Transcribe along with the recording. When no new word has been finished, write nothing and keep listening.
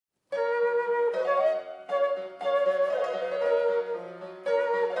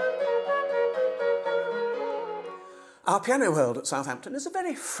Our piano world at Southampton is a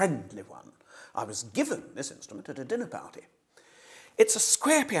very friendly one. I was given this instrument at a dinner party. It's a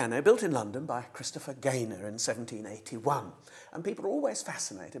square piano built in London by Christopher Ganer in 1781, and people are always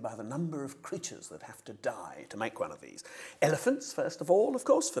fascinated by the number of creatures that have to die to make one of these. Elephants, first of all, of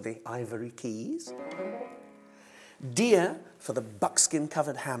course, for the ivory keys. Deer for the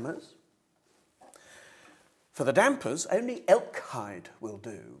buckskin-covered hammers. For the dampers, only elk hide will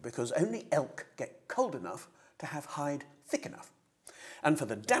do, because only elk get cold enough to have hide thick enough. And for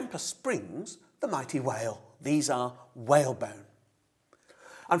the damper springs, the mighty whale. These are whalebone.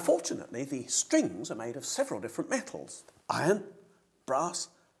 Unfortunately, the strings are made of several different metals: iron, brass,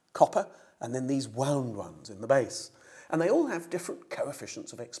 copper, and then these wound ones in the base. And they all have different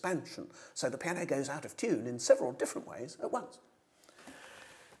coefficients of expansion, so the piano goes out of tune in several different ways at once.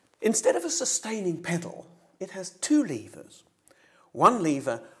 Instead of a sustaining pedal, it has two levers. One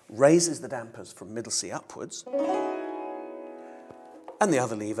lever raises the dampers from middle C upwards, and the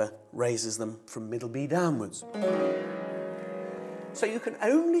other lever raises them from middle B downwards. So you can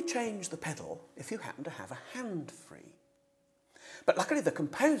only change the pedal if you happen to have a hand free. But luckily the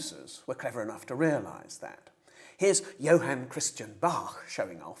composers were clever enough to realise that. Here's Johann Christian Bach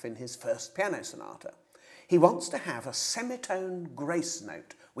showing off in his first piano sonata. He wants to have a semitone grace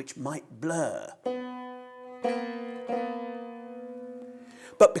note which might blur.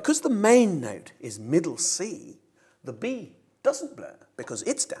 But because the main note is middle C, the B doesn't blur because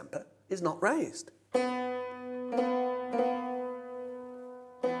its damper is not raised.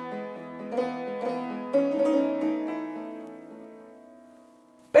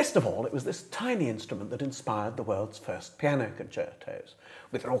 Best of all, it was this tiny instrument that inspired the world's first piano concertos,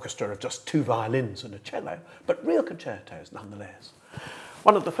 with an orchestra of just two violins and a cello, but real concertos nonetheless.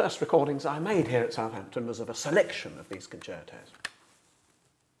 One of the first recordings I made here at Southampton was of a selection of these concertos.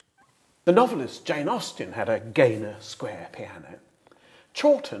 The novelist Jane Austen had a Ganer square piano.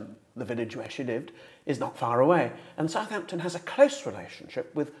 Chawton, the village where she lived, is not far away, and Southampton has a close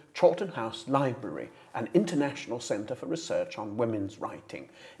relationship with Chawton House Library, an international centre for research on women's writing,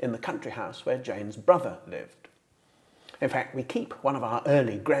 in the country house where Jane's brother lived. In fact, we keep one of our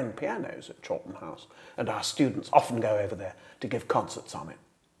early grand pianos at Chawton House, and our students often go over there to give concerts on it.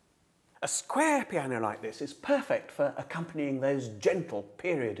 A square piano like this is perfect for accompanying those gentle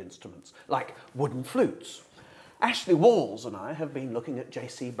period instruments, like wooden flutes. Ashley Walls and I have been looking at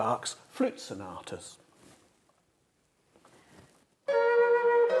J.C. Bach's flute sonatas.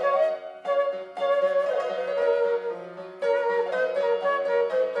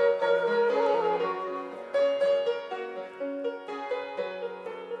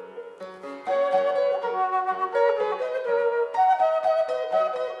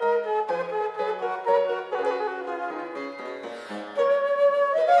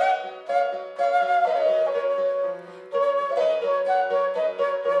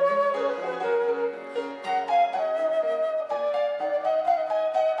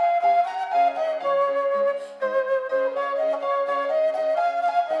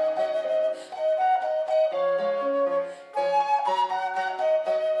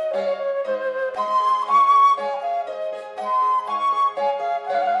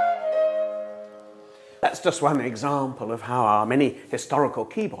 That's just one example of how our many historical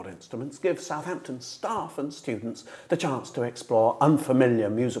keyboard instruments give Southampton staff and students the chance to explore unfamiliar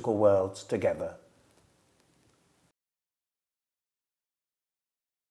musical worlds together.